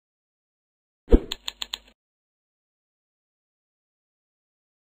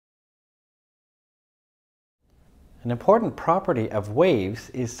An important property of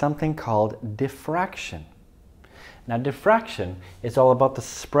waves is something called diffraction. Now, diffraction is all about the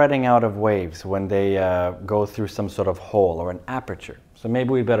spreading out of waves when they go through some sort of hole or an aperture. So maybe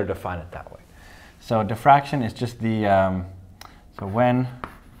we better define it that way. So diffraction is just the, so when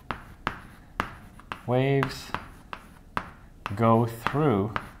waves go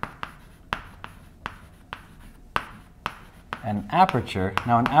through an aperture.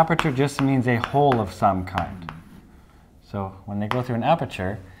 Now, an aperture just means a hole of some kind. So when they go through an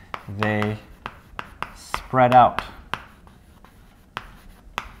aperture, they spread out.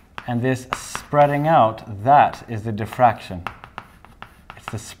 And this spreading out, that is the diffraction. It's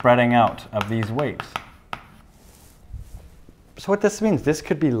the spreading out of these waves. So what this means, this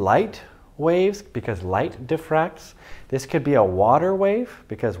could be light waves because light diffracts. This could be a water wave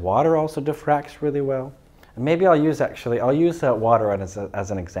because water also diffracts really well. And maybe I'll use water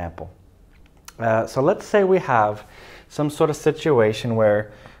as an example. So let's say we have some sort of situation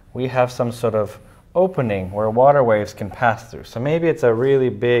where we have some sort of opening where water waves can pass through. So maybe it's a really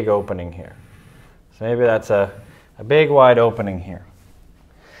big opening here. So maybe that's a big wide opening here.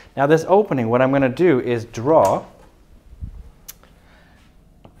 Now this opening, what I'm going to do is draw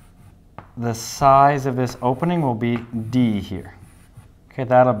the size of this opening will be D here. Okay,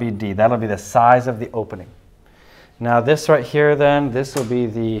 that'll be D. That'll be the size of the opening. Now this right here then, this will be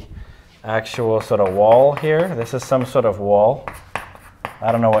the actual sort of wall here. This is some sort of wall.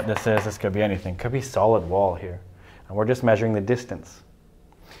 I don't know what this is. This could be anything. Could be solid wall here. And we're just measuring the distance.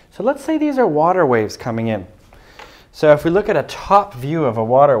 So let's say these are water waves coming in. So if we look at a top view of a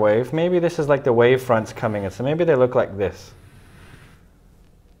water wave, maybe this is like the wave fronts coming in. So maybe they look like this.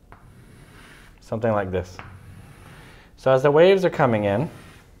 Something like this. So as the waves are coming in,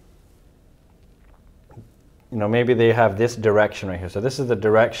 you know, maybe they have this direction right here. So this is the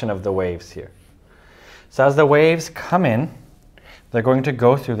direction of the waves here. So as the waves come in, they're going to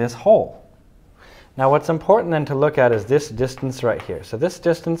go through this hole. Now what's important then to look at is this distance right here. So this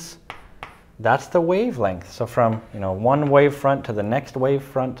distance, that's the wavelength. So from, you know, one wave front to the next wave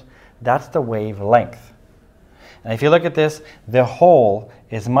front, that's the wavelength. And if you look at this, the hole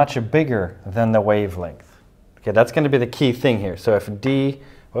is much bigger than the wavelength. Okay, that's going to be the key thing here. So if D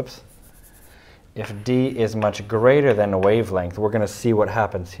is much greater than a wavelength, we're going to see what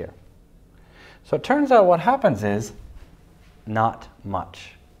happens here. So it turns out what happens is not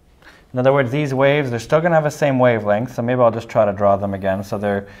much. In other words, these waves, they're still going to have the same wavelength, so maybe I'll just try to draw them again. So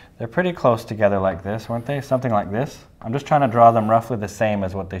they're pretty close together like this, weren't they? Something like this. I'm just trying to draw them roughly the same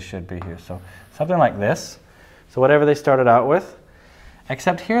as what they should be here. So something like this. So whatever they started out with,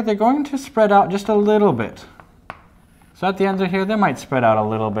 except here they're going to spread out just a little bit. So at the ends of here, they might spread out a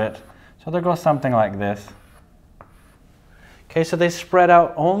little bit. So they'll go something like this. Okay, so they spread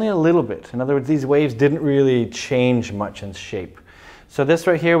out only a little bit. In other words, these waves didn't really change much in shape. So this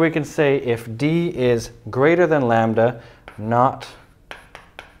right here, we can say if D is greater than lambda, not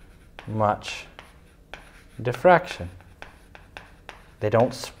much diffraction. They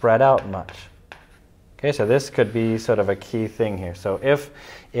don't spread out much. Okay, so this could be sort of a key thing here. So if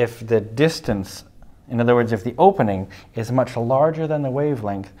the distance, in other words, if the opening is much larger than the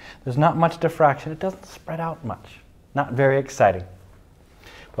wavelength, there's not much diffraction. It doesn't spread out much. Not very exciting.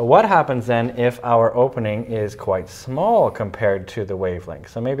 But what happens then if our opening is quite small compared to the wavelength?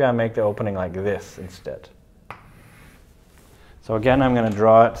 So maybe I make the opening like this instead. So again, I'm going to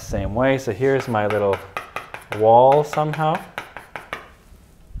draw it the same way. So here's my little wall somehow.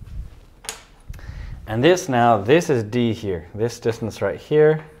 And this now, this is D here. This distance right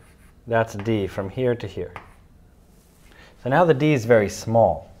here, that's D from here to here. So now the D is very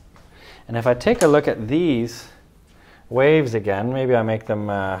small. And if I take a look at these waves again, maybe I make them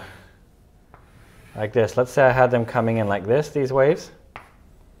like this. Let's say I had them coming in like this, these waves.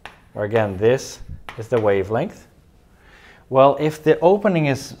 Or again, this is the wavelength. Well, if the opening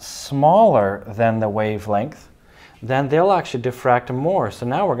is smaller than the wavelength, then they'll actually diffract more. So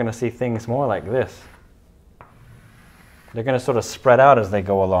now we're going to see things more like this. They're going to sort of spread out as they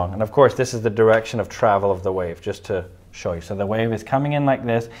go along. And of course, this is the direction of travel of the wave, just to show you. So the wave is coming in like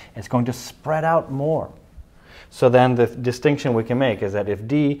this. It's going to spread out more. So then the distinction we can make is that if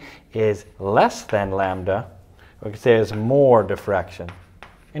D is less than lambda, we can say there's more diffraction.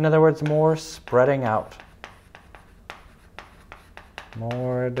 In other words, more spreading out.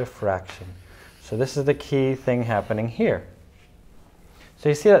 More diffraction. So this is the key thing happening here. So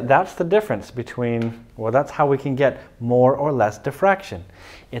you see that that's the difference between, well, that's how we can get more or less diffraction.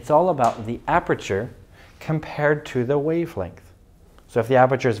 It's all about the aperture compared to the wavelength. So if the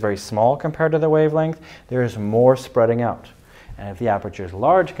aperture is very small compared to the wavelength, there is more spreading out. And if the aperture is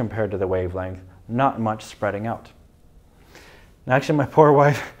large compared to the wavelength, not much spreading out. Actually, my poor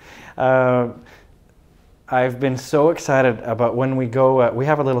wife, I've been so excited about when we go, we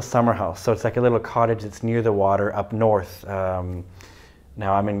have a little summer house, so it's like a little cottage that's near the water up north.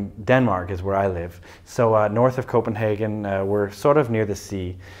 Now I'm in Denmark is where I live. So north of Copenhagen, we're sort of near the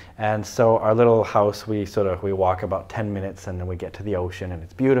sea. And so our little house, we walk about 10 minutes and then we get to the ocean and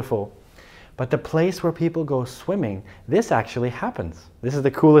it's beautiful. But the place where people go swimming, this actually happens. This is the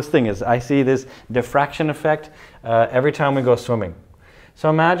coolest thing, is I see this diffraction effect every time we go swimming. So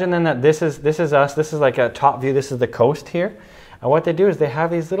imagine then that this is us, this is like a top view, this is the coast here. And what they do is they have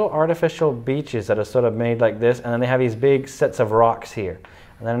these little artificial beaches that are sort of made like this, and then they have these big sets of rocks here.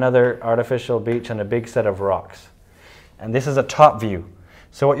 And then another artificial beach and a big set of rocks. And this is a top view.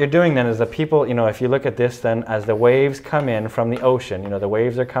 So what you're doing then is the people, if you look at this then, as the waves come in from the ocean, the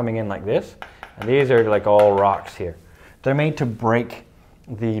waves are coming in like this, and these are like all rocks here. They're made to break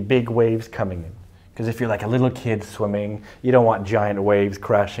the big waves coming in. Because if you're like a little kid swimming, you don't want giant waves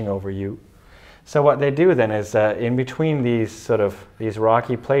crashing over you. So what they do then is in between these these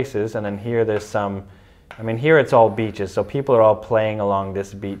rocky places, and then here there's some, here it's all beaches, so people are all playing along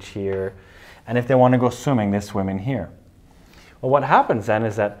this beach here. And if they want to go swimming, they swim in here. Well, what happens then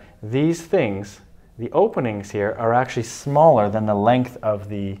is that these things, the openings here, are actually smaller than the length of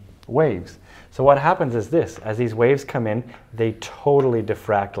the waves. So what happens is this, as these waves come in, they totally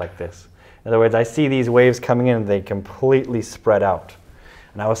diffract like this. In other words, I see these waves coming in and they completely spread out.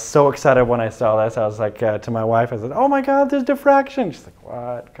 And I was so excited when I saw this. I was like to my wife, I said, oh my God, there's diffraction. She's like,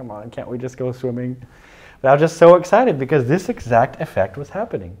 what? Come on, can't we just go swimming? But I was just so excited because this exact effect was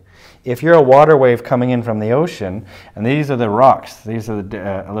happening. If you're a water wave coming in from the ocean, and these are the rocks, these are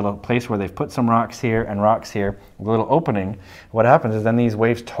a little place where they've put some rocks here and rocks here, a little opening, what happens is then these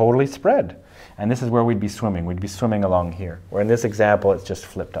waves totally spread. And this is where we'd be swimming. We'd be swimming along here, where in this example, it's just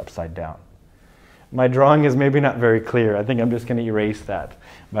flipped upside down. My drawing is maybe not very clear. I think I'm just going to erase that.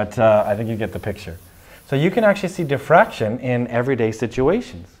 But I think you get the picture. So you can actually see diffraction in everyday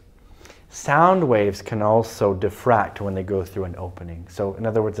situations. Sound waves can also diffract when they go through an opening. So in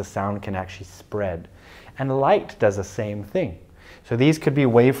other words, the sound can actually spread. And light does the same thing. So these could be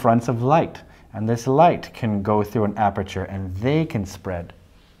wavefronts of light. And this light can go through an aperture and they can spread.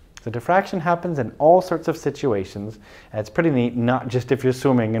 So diffraction happens in all sorts of situations, and it's pretty neat, not just if you're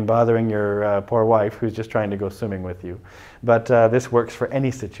swimming and bothering your poor wife who's just trying to go swimming with you, but this works for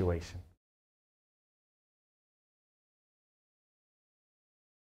any situation.